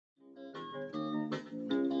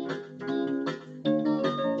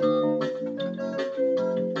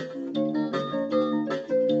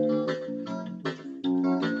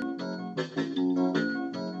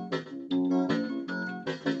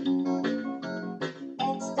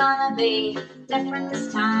gonna be different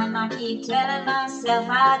this time? I keep telling myself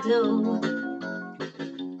I do.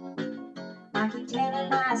 I keep telling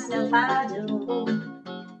myself I do.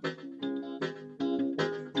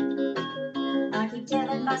 I keep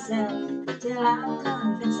telling myself till I'm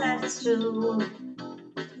convinced that it's true.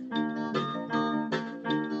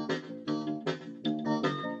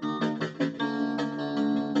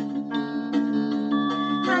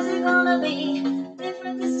 How's it gonna be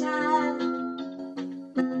different this time?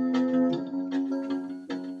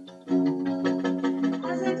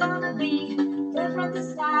 How's it gonna be different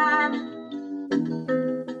this time?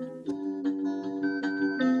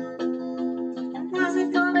 And how's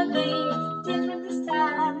it gonna be different this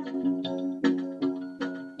time?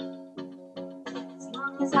 As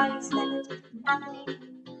long as I expect nothing,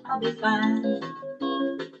 I'll be fine.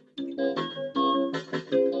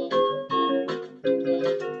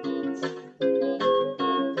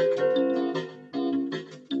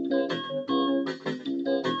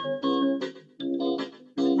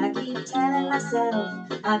 I keep telling myself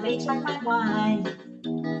I've aged like my wine,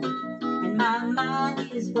 and my mind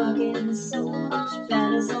is working so much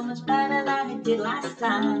better than it did last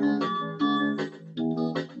time.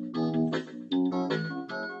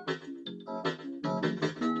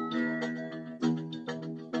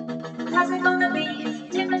 How's it gonna be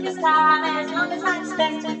different this time? As long as I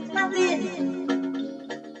expect nothing,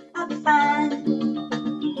 I'll be fine.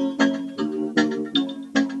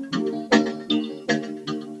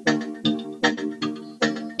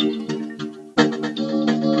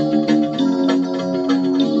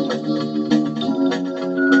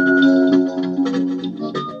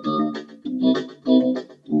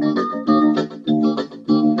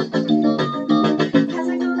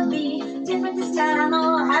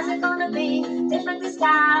 How's it gonna be different this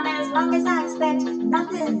time? As long as I expect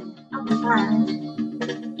nothing, I'll be fine.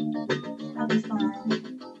 I'll be fine.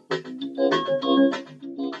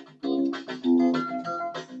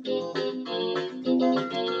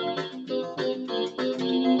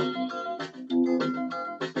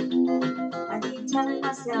 I keep telling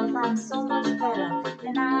myself I'm so much better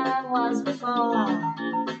than I was before,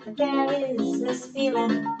 but there is this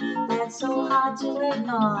feeling that's so hard to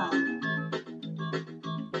ignore.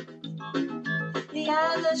 The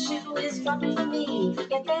other shoe is dropping for me,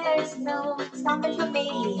 yet there is no stopping for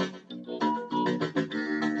me.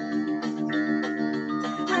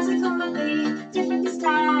 How's it gonna be different this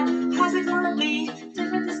time? How's it gonna be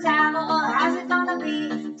different this time? Oh, how's it gonna be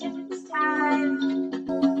different this time?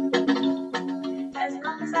 As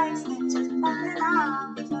long as I expect nothing,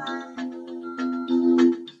 I'll be fine.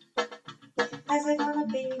 How's it gonna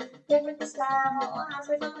be different this time? Oh, how's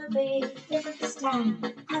it gonna be different this time?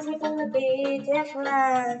 How's it gonna be different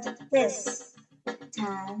this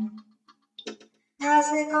time?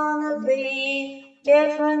 How's it gonna be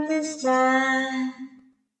different this time?